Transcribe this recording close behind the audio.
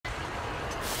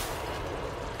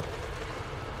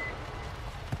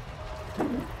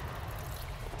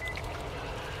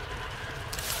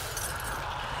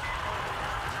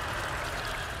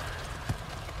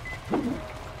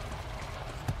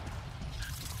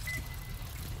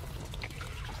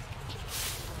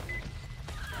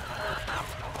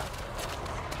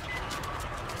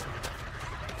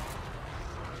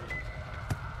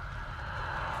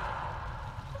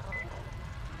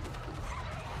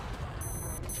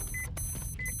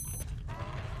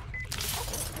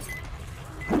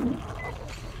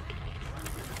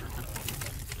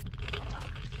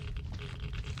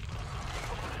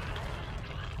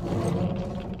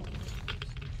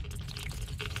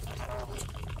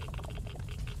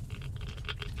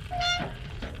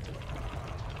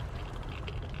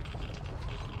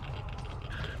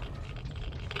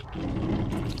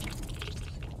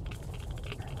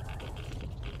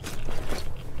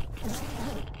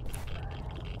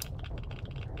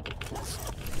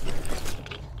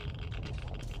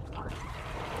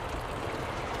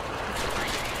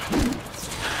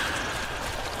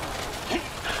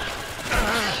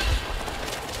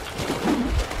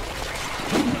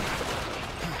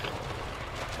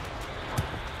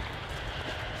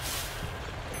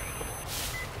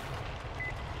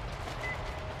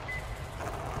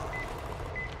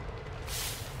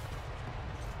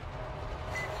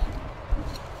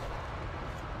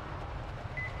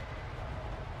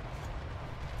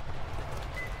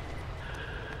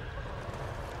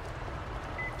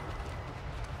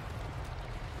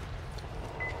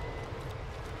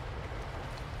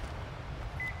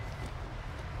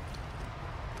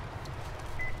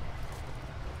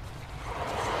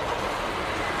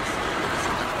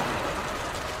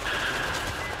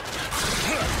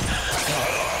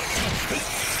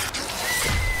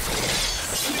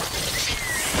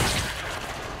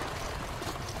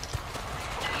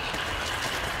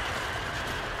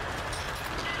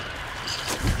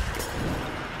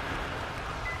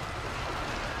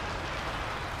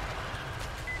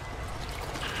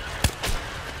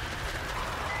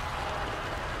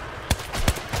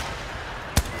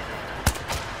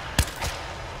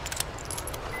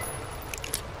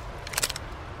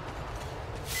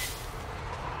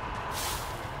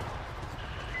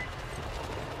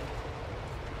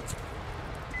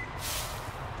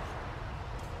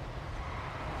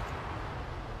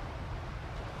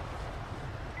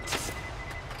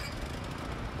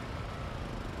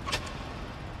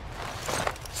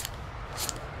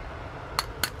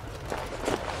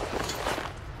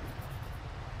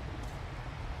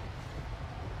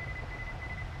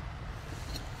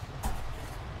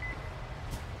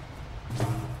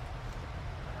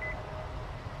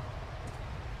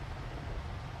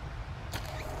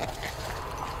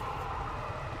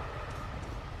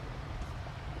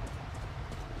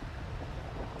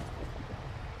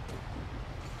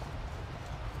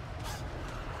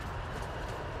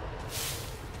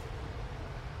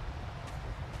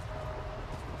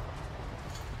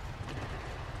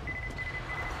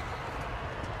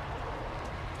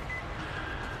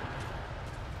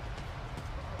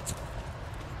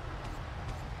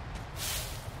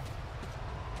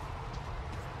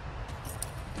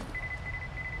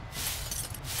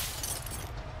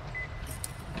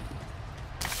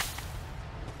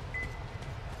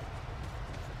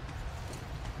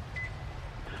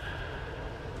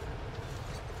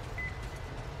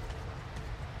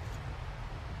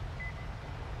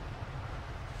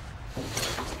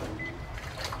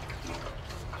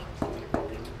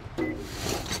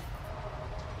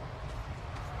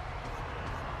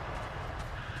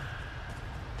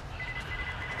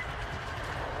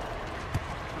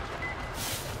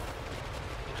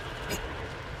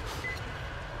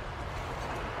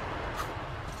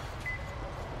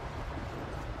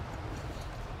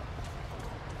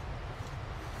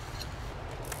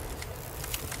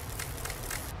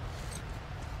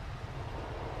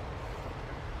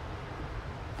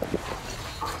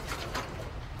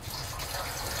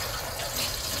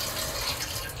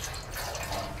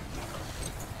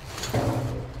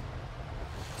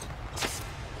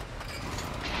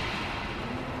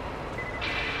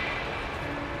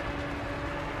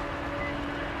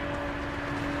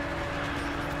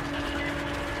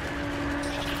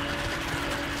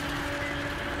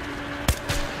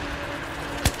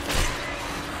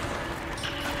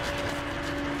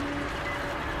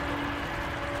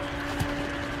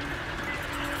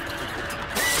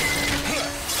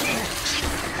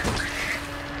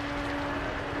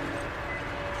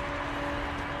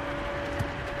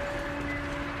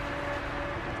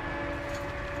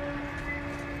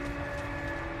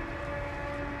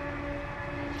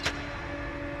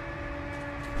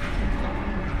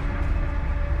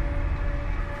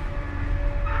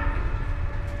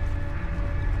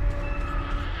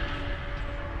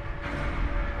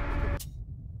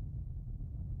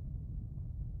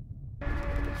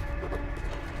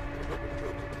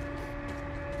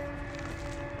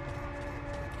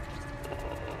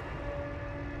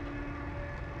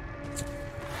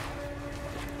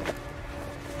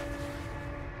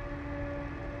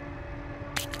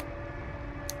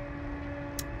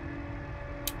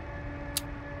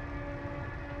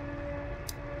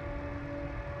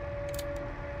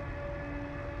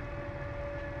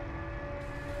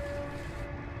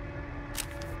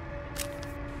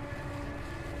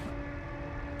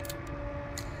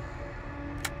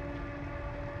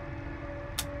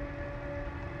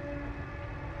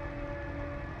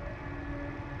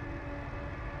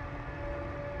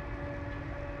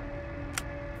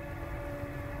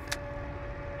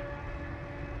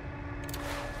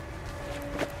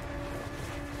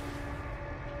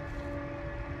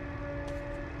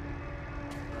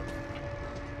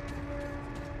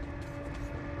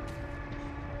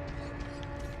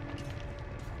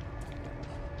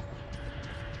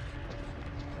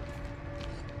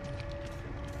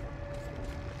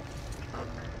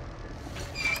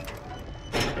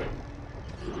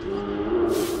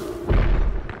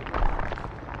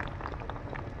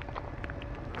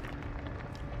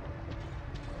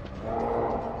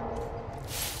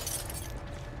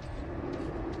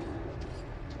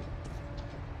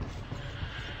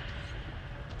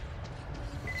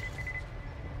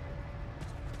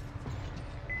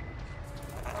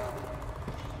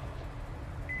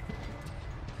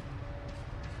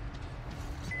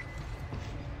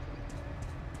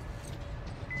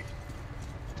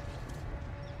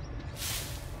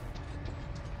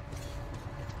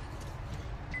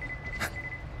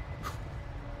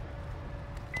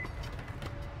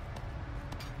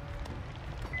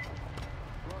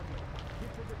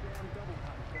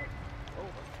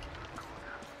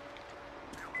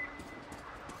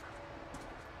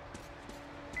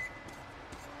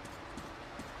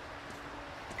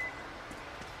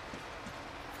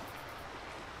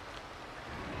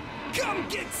Come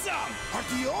get some!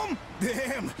 Artyom?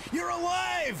 Damn, you're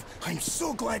alive! I'm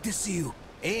so glad to see you.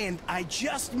 And I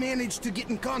just managed to get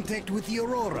in contact with the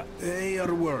Aurora. They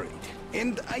are worried.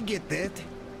 And I get that.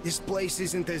 This place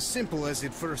isn't as simple as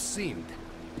it first seemed.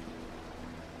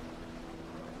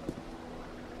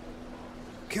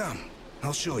 Come,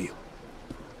 I'll show you.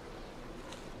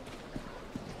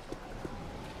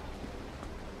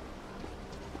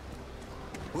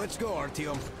 Let's go,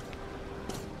 Artyom.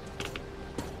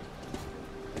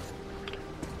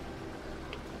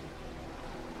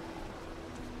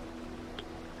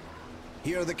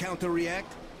 Hear the counter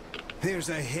react? There's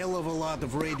a hell of a lot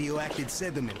of radioactive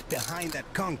sediment behind that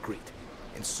concrete.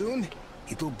 And soon,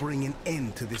 it'll bring an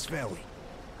end to this valley.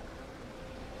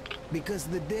 Because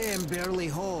the dam barely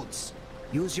holds.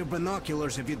 Use your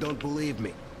binoculars if you don't believe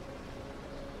me.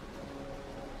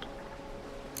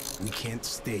 We can't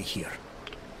stay here.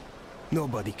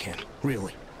 Nobody can,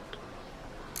 really.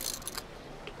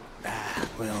 Ah,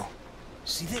 well,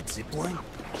 see that zipline?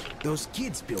 Those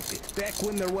kids built it, back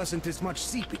when there wasn't as much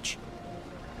seepage.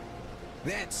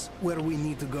 That's where we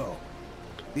need to go.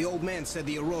 The old man said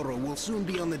the Aurora will soon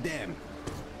be on the dam.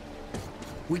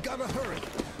 We gotta hurry.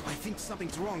 I think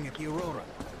something's wrong at the Aurora.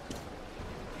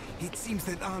 It seems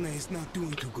that Anna is not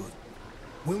doing too good.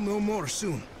 We'll know more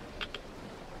soon.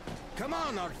 Come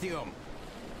on, Artyom!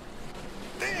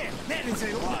 Damn, that is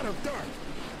a lot of dirt!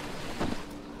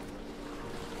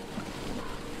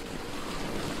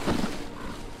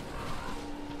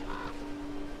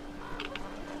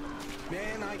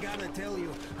 Man, I gotta tell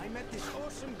you, I met this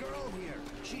awesome girl here.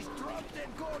 She's drop-dead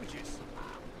gorgeous.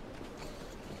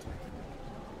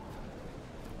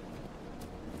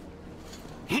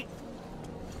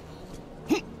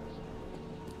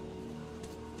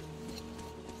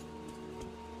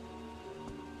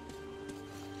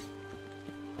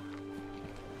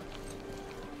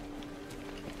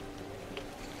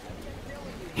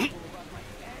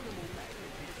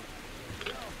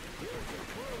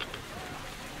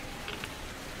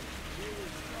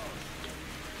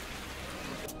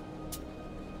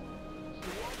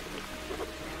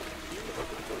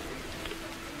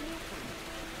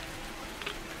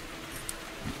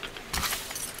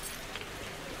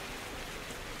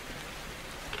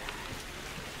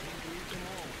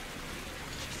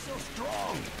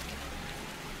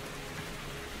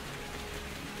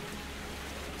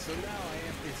 So now I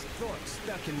have this thought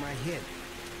stuck in my head.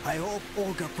 I hope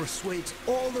Olga persuades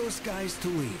all those guys to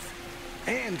leave.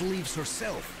 And leaves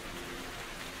herself.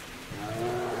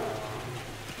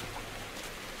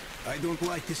 I don't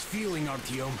like this feeling,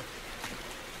 Artyom.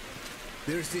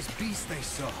 There's this beast I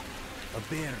saw. A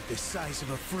bear the size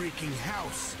of a freaking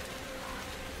house.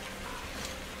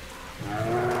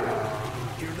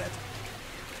 Hear that?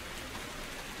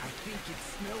 I think it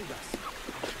smelled us.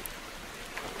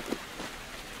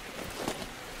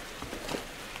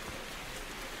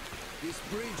 This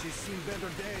bridge has seen better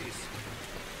days.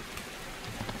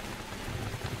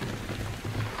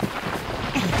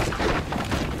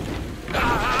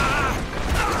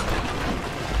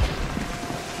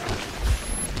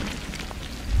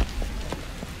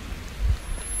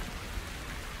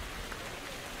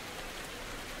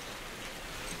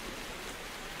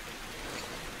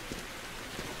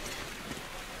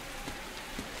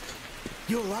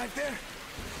 You alive there?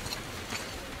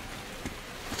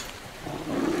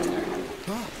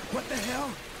 Huh? What the hell?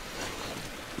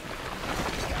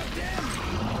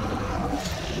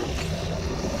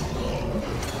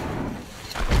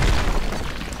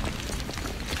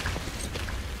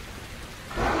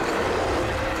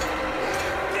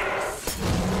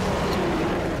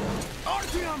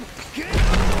 Artyom, get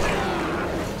out there!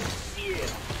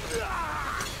 Shit!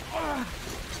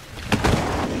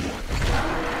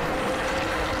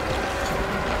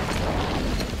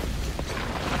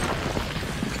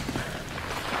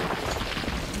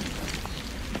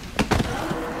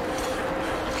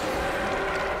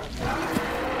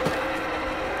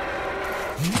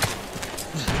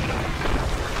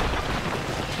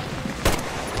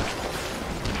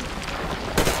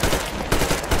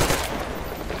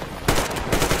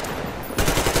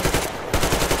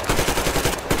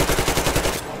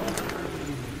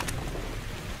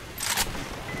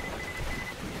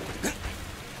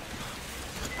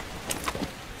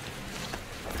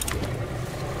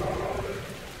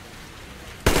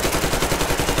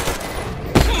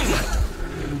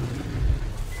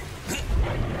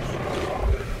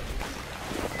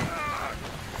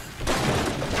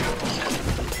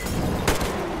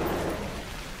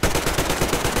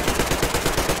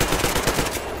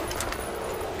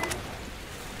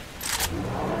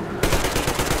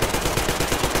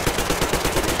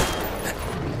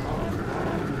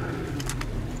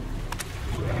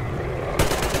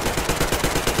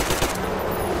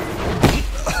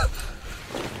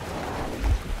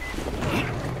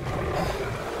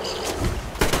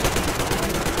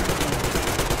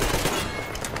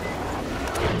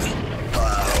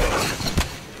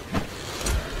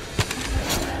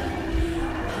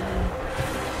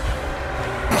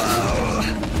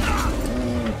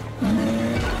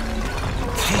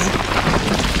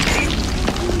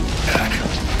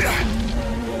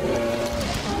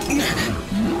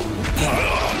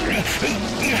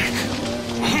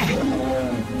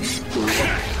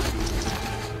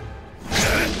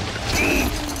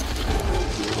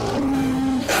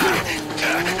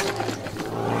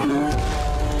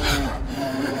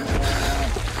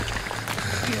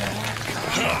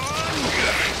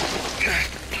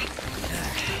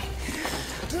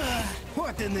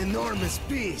 Volga's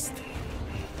pissed.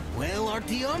 Well,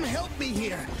 Artyom, help me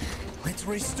here. Let's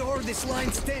restore this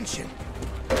line's tension.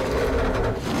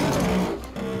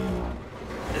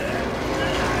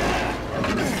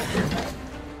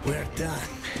 We're done.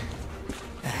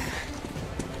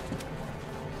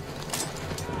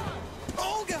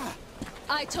 Olga!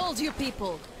 I told you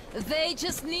people. They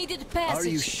just needed passage. Are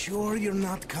you sure you're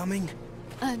not coming?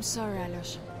 I'm sorry,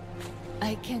 Alyosha.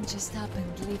 I can't just up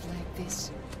and live like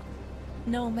this.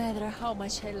 No matter how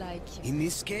much I like you. In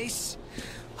this case,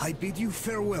 I bid you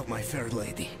farewell, my fair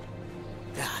lady.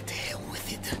 Ah, to hell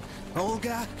with it.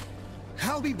 Olga,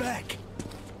 I'll be back.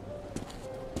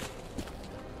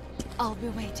 I'll be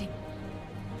waiting.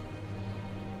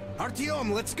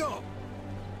 Artyom, let's go!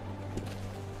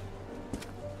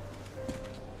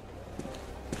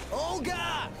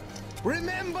 Olga!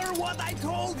 Remember what I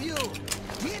told you!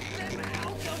 Get them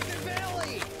out of the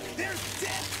valley! There's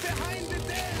death behind the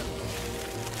dam!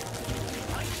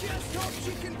 I just hope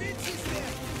she convinces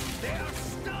them! They are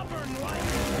stubborn like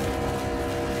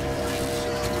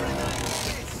children like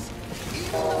this!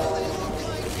 Even though they look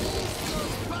like East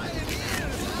Coast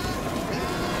pioneers, huh?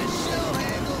 Ah, she'll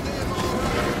handle them all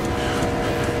right!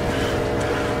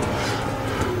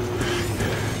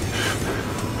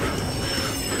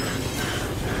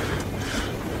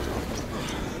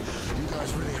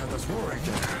 Really had us worried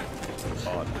there.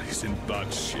 Anna is in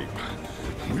bad shape.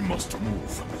 We must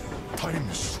move. Time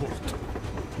is short.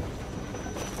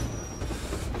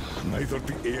 Neither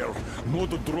the air nor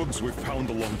the drugs we found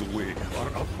along the way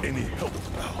are of any help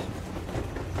now.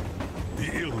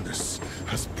 The illness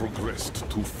has progressed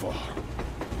too far.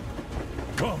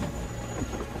 Come!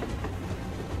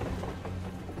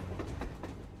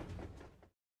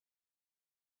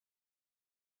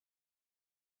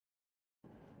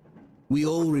 We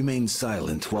all remained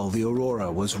silent while the Aurora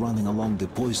was running along the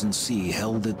poison sea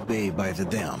held at bay by the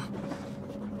dam.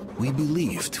 We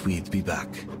believed we'd be back.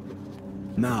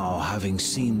 Now, having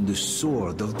seen the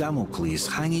sword of Damocles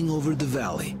hanging over the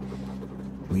valley,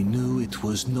 we knew it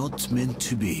was not meant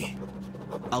to be.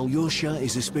 Alyosha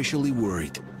is especially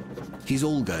worried. His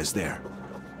Olga is there.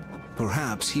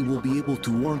 Perhaps he will be able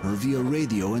to warn her via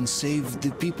radio and save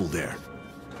the people there.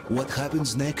 What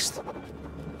happens next?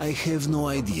 I have no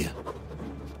idea.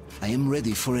 I am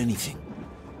ready for anything.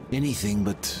 Anything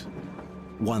but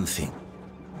one thing.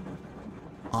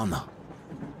 Anna,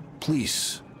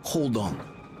 please, hold on.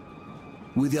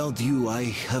 Without you, I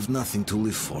have nothing to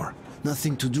live for,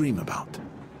 nothing to dream about.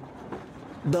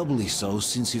 Doubly so,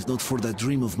 since if not for that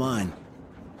dream of mine,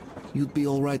 you'd be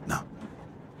all right now.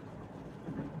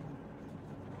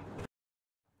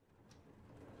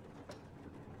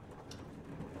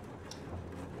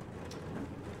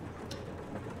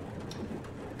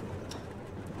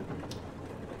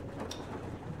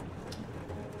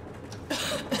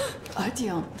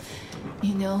 Artyom,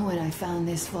 you know, when I found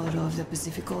this photo of the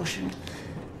Pacific Ocean,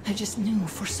 I just knew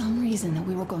for some reason that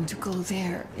we were going to go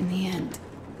there in the end.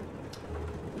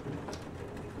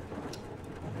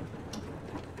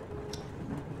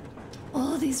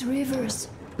 All these rivers,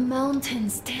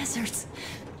 mountains, deserts,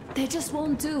 they just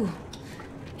won't do.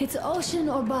 It's ocean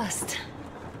or bust.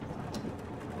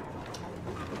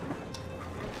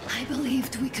 I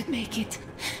believed we could make it.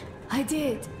 I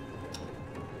did.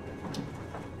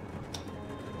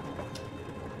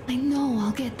 I know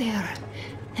I'll get there.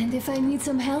 And if I need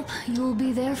some help, you'll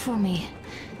be there for me.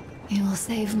 You will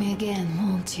save me again,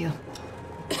 won't you?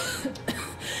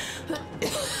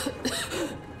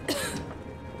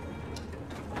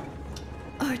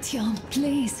 Artyom,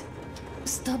 please.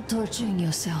 Stop torturing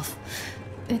yourself.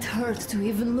 It hurts to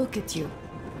even look at you.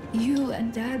 You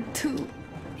and Dad too.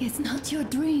 It's not your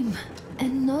dream,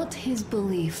 and not his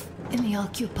belief in the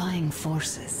occupying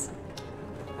forces.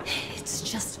 It's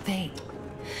just fate.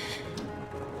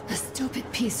 A stupid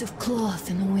piece of cloth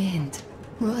in the wind.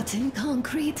 Rotten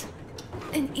concrete.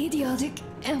 An idiotic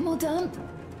ammo dump.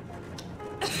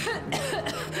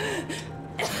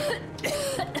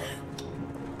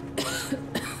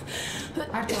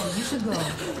 Artyom, you should go.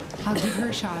 I'll give her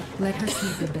a shot. Let her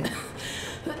sleep a bit.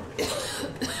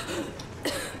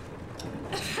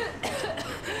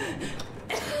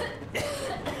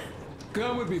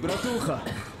 Come with me, bratucha.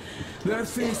 There are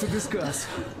things to discuss.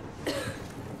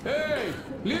 Hey!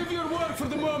 Leave your work for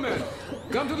the moment!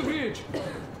 Come to the bridge!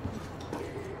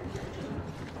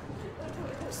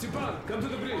 Stepan, come to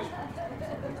the bridge!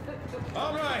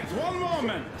 All right, one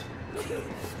moment!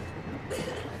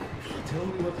 Tell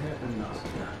me what happened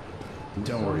now.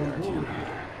 Don't worry, Artyom.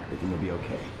 Everything will be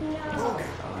okay. Volga!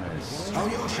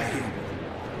 Alyosha here.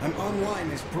 I'm online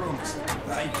as promised.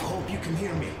 I hope you can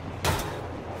hear me.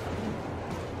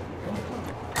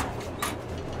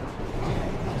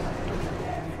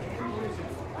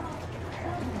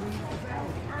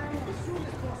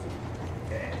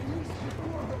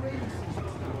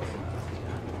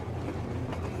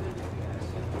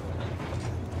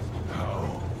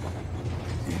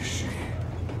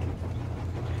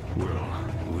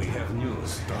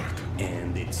 news, Dart.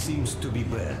 And it seems to be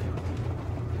bad.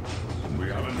 We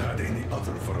haven't had any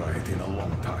other variety in a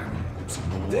long time. So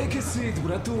no Take a wonder. seat,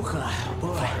 bratucha.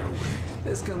 Boy,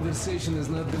 this conversation is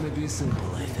not gonna be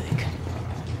simple, I think.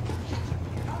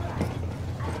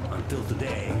 Until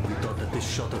today, we thought that this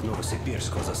shot of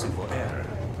Novosibirsk was a simple error.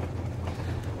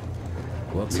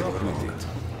 What's up with it?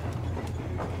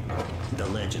 The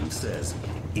legend says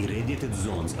irradiated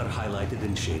zones are highlighted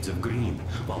in shades of green,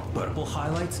 while purple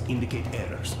highlights indicate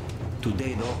errors.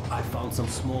 Today, though, I found some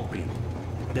small print.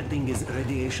 The thing is,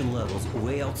 radiation levels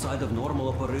way outside of normal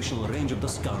operational range of the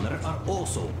scanner are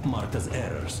also marked as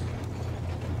errors.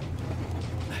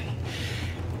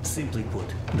 Simply put,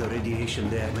 the radiation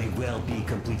there may well be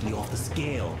completely off the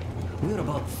scale. We're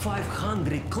about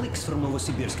 500 clicks from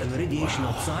Novosibirsk, and the radiation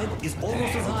outside is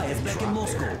almost as high as back in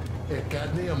Moscow.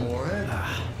 Cadmium warhead?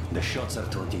 The shots are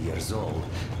 20 years old.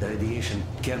 The radiation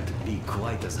can't be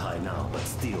quite as high now, but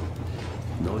still,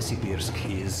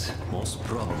 Novosibirsk is most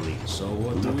probably. So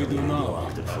what do we do now?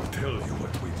 I'll tell you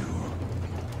what we do.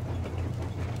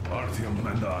 Artyom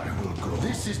and I will go.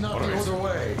 This is not All the right. other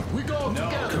way. We go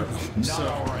together. Not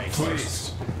all right.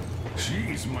 Please. She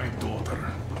is my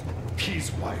daughter.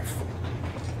 His wife.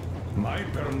 My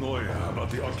paranoia about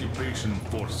the occupation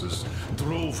forces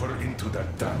drove her into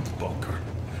that damned bunker.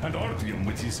 And Artyom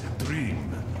with his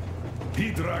dream.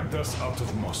 He dragged us out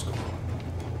of Moscow.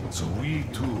 So we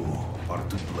too are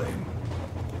to blame.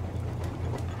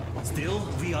 Still,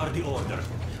 we are the order.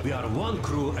 We are one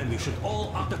crew and we should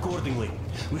all act accordingly.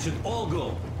 We should all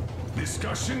go.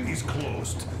 Discussion is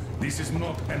closed. This is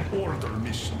not an order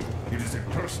mission. It is a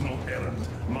personal errand,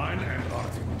 mine and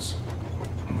Artyom's.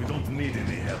 We don't need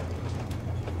any help.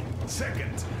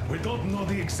 Second, we don't know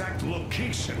the exact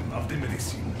location of the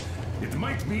medicine. It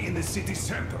might be in the city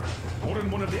center, or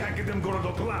in one of the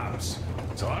Akademgorodok labs.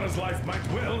 Zahara's life might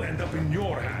well end up in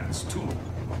your hands, too.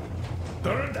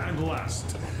 Third and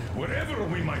last, wherever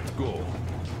we might go,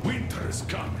 winter is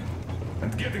coming.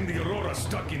 And getting the Aurora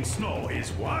stuck in snow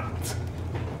is what?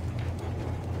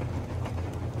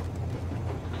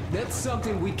 That's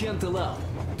something we can't allow.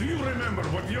 Do you remember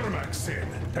what Yermak said?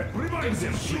 Remind There's a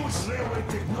them, huge please. railway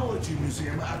technology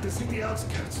museum at the city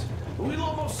outskirts. We'll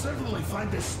almost certainly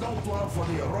find a snowplow for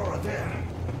the Aurora there.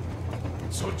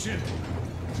 So, gentlemen,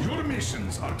 your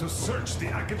missions are to search the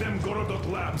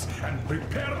Akademgorodok labs and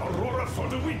prepare Aurora for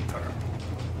the winter.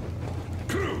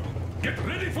 Crew, get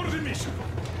ready for the mission.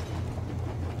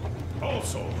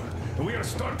 Also, we are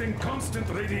starting constant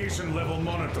radiation level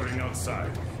monitoring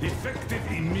outside. Effective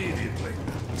immediately.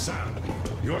 Sam,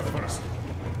 you're first.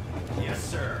 Yes,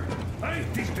 sir. I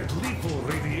think that lethal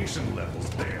radiation levels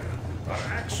there are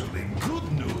actually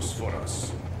good news for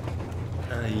us.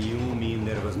 You mean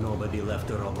there was nobody left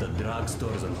to rob the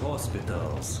drugstores and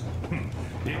hospitals?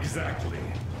 Exactly.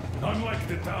 Unlike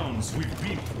the towns we've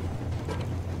been through.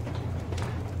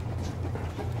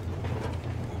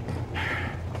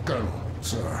 Colonel,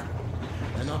 sir.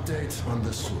 An update on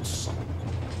the suits.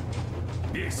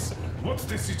 Yes, what's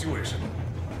the situation?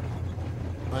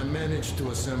 I managed to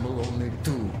assemble only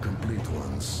 2 complete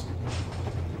ones.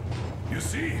 You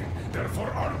see, they're for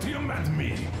Artyom and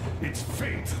me. It's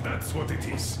fate, that's what it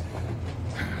is.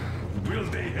 Will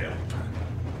they help?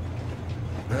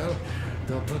 Well,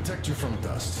 they'll protect you from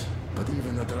dust. But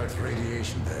even the direct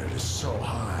radiation there is so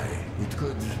high, it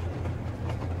could...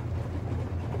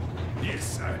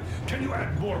 Yes, can you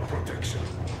add more protection?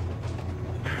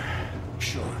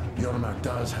 Sure, Yermak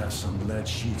does have some lead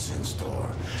sheets in store,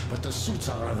 but the suits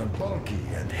are rather bulky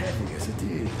and heavy as it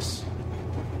is.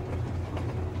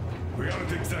 We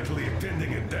aren't exactly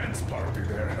attending a dance party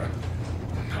there.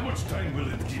 How much time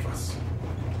will it give us?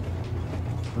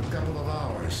 A couple of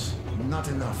hours. Not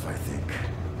enough, I think.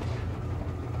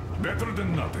 Better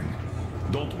than nothing.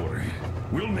 Don't worry.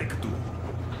 We'll make do.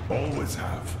 Always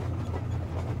have.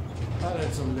 I'll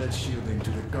add some lead shielding to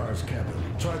the car's cabin.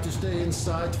 Try to stay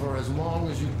inside for as long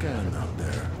as you can out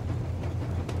there.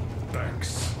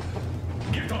 Thanks.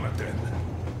 Get on it then.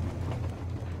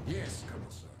 Yes, Colonel,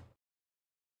 sir.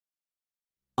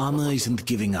 Anna isn't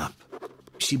giving up.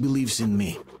 She believes in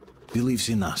me, believes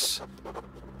in us,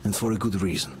 and for a good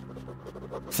reason.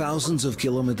 Thousands of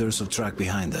kilometers of track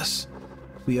behind us,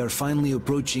 we are finally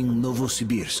approaching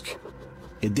Novosibirsk,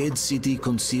 a dead city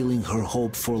concealing her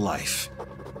hope for life,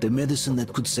 the medicine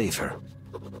that could save her,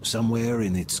 somewhere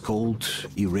in its cold,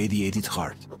 irradiated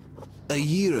heart. A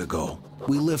year ago,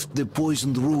 we left the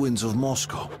poisoned ruins of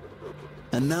Moscow,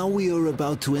 and now we are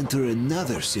about to enter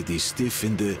another city stiff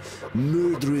in the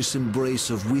murderous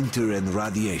embrace of winter and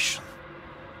radiation.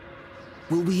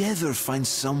 Will we ever find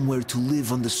somewhere to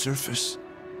live on the surface?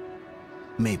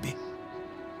 Maybe.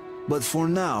 But for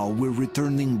now, we're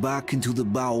returning back into the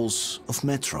bowels of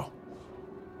Metro.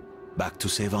 Back to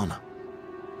Savannah.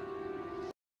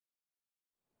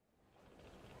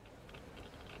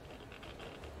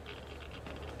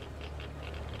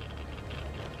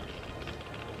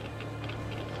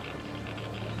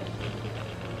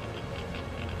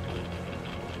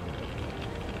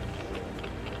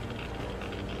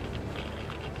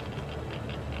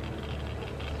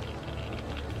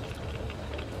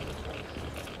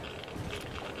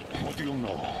 What do you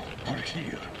know? We're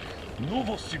here.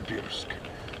 Novosibirsk.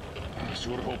 I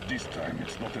sure hope this time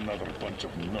it's not another bunch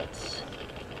of nuts.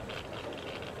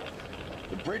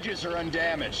 The bridges are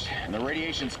undamaged, and the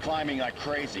radiation's climbing like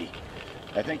crazy.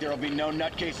 I think there'll be no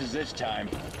nutcases this time.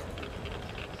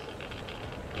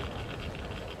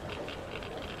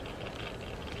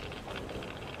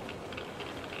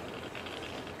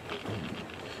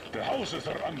 The houses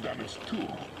are undamaged too.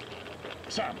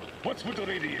 Sam, what's with the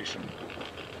radiation?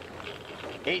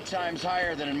 8 times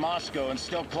higher than in Moscow and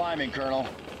still climbing, Colonel.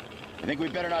 I think we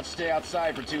better not stay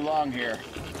outside for too long here.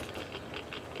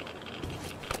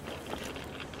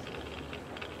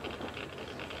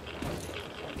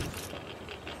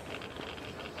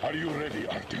 Are you ready,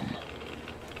 Artyom?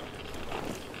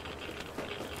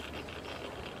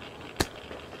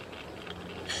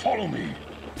 Follow me.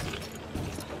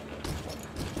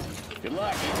 Good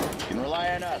luck. You can rely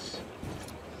on us.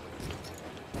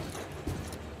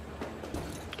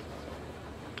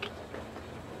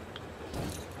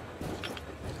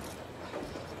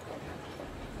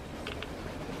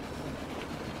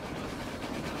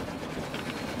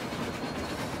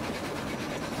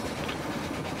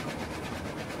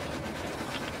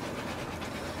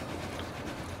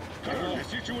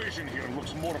 The situation here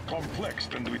looks more complex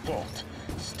than we thought.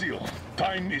 Still,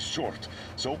 time is short,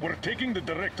 so we're taking the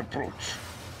direct approach.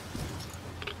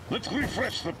 Let's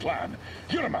refresh the plan.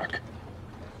 Yermak!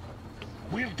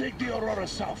 We'll take the Aurora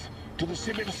south to the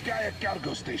Sibirskaya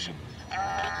cargo station.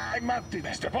 Martin.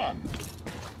 Stepan!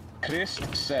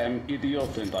 Krist, Sam,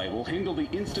 Idiot, and I will handle the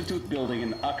Institute building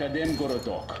in Akadem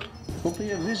Gorodok. We'll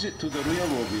pay a visit to the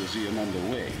Railroad Museum on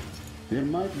the way. There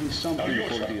might be something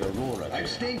for the Aurora there. I'm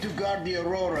staying to guard the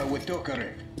Aurora with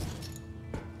Tokarev.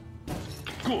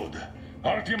 Good.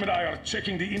 Artyom and I are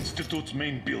checking the Institute's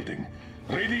main building.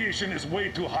 Radiation is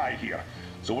way too high here,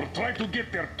 so we'll try to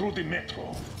get there through the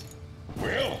metro.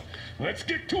 Well, let's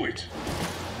get to it.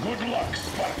 Good luck,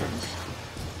 Spartans.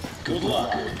 Good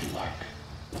luck. Good luck.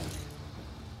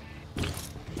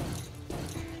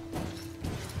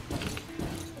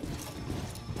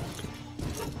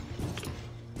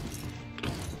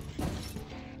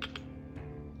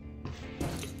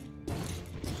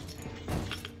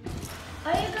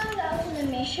 Are you going out on a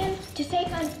mission to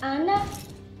save Aunt Anna?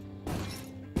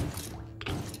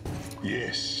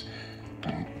 Yes.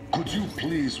 Could you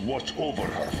please watch over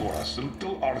her for us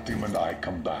until Artyom and I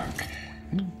come back?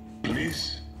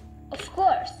 Please? Of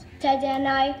course. Teddy and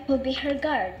I will be her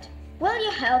guard. Will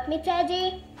you help me,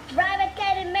 Teddy? Private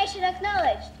Teddy mission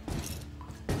acknowledged.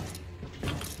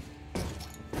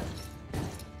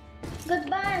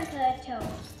 Goodbye, Uncle Artyom.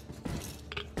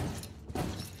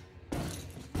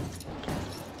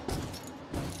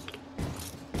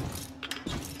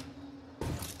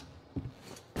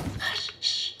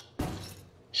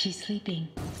 She's sleeping.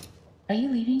 Are you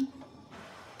leaving?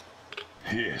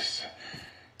 Yes.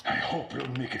 I hope we'll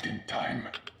make it in time.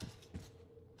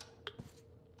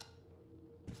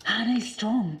 Anna is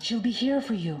strong. She'll be here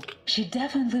for you. She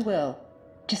definitely will.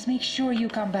 Just make sure you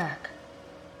come back.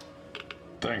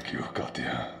 Thank you,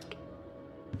 Katya.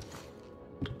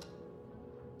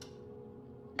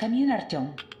 Come in,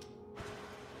 Artyom.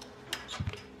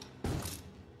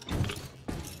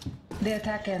 The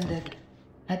attack ended.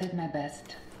 I did my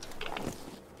best.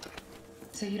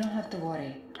 So you don't have to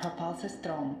worry. Her pulse is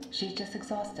strong. She's just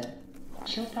exhausted.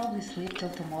 She'll probably sleep till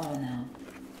tomorrow now.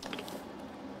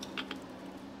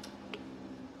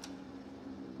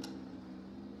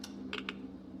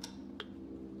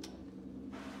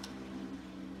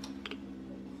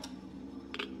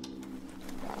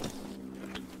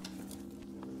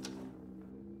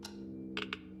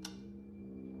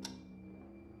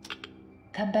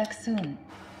 Come back soon.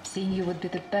 Seeing you would be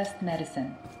the best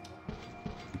medicine.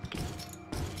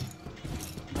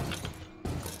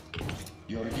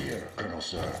 You're here, Colonel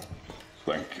Sir.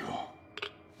 Thank you.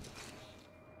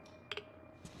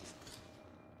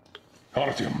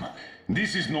 Artyom,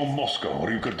 this is no Moscow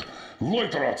where you could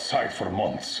loiter outside for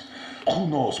months. Who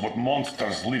knows what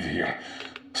monsters live here?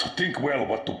 So think well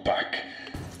what to pack.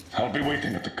 I'll be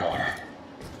waiting at the car.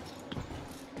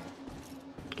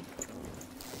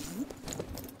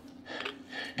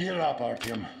 Gear up,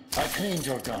 Artyom. I cleaned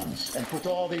your guns and put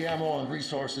all the ammo and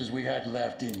resources we had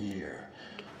left in here.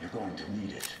 You're going to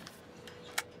need it.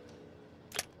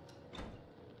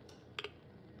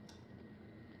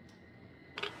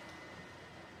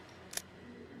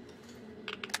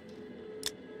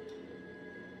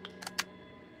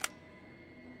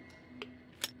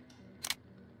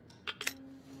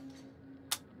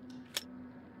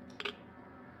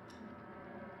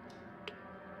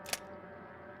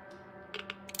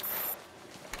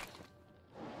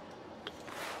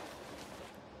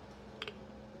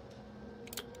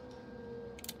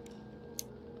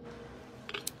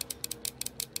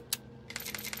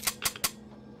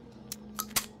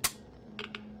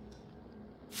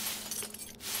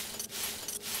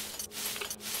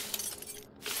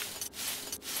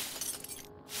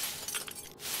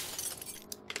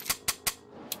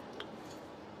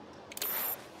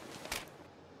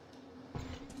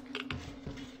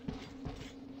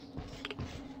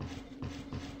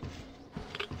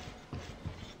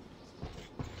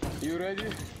 You ready?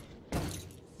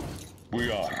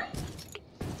 We are.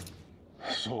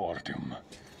 So, Artyom,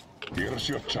 here's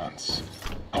your chance.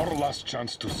 Our last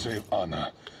chance to save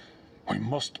Anna. We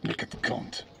must make it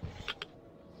count.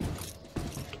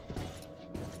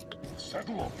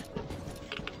 Saddle up.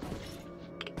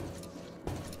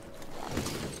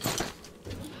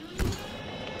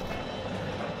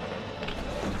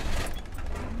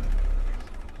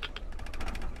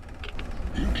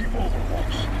 You keep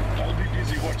overwatch. I'll be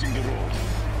busy watching the road.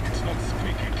 It's not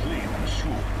squeaky clean, I'm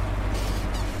sure.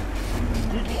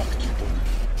 Good luck, children.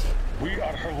 We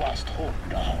are her last hope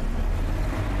now.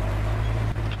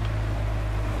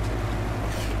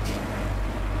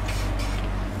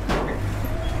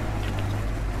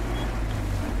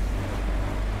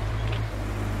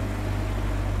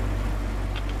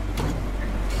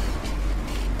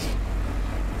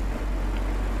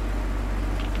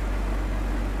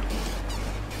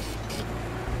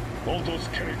 All those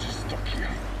carriages stuck here.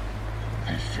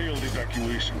 A failed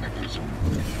evacuation, I presume.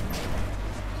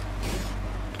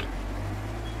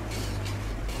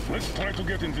 Let's try to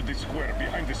get into the square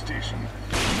behind the station.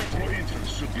 The metro entrance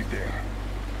should be there.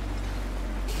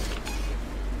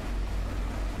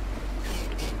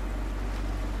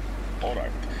 All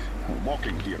right.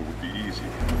 Walking here would be easy,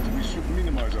 but we should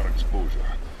minimize our exposure.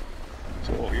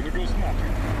 So here goes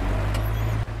nothing.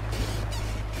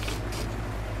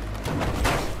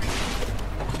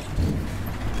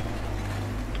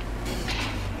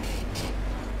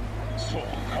 So,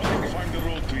 how do you find the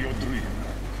road to your dream?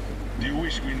 Do you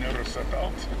wish we never set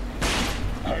out?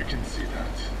 I can see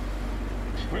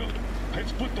that. Well,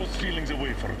 let's put those feelings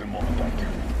away for the moment,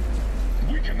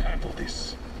 Artyom. We can handle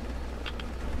this.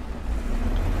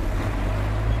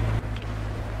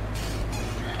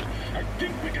 I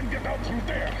think we can get out through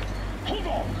there. Hold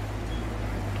on!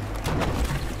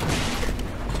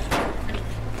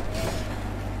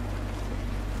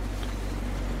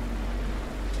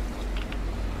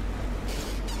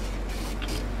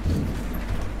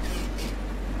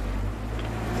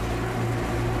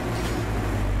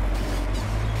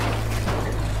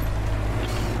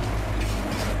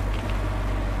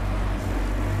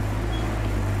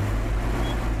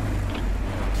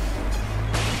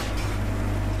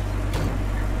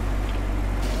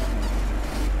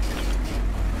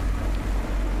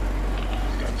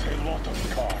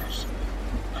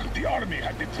 The army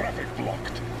had the traffic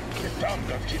blocked. The town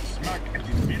got hit smack in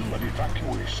the middle of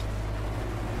evacuation.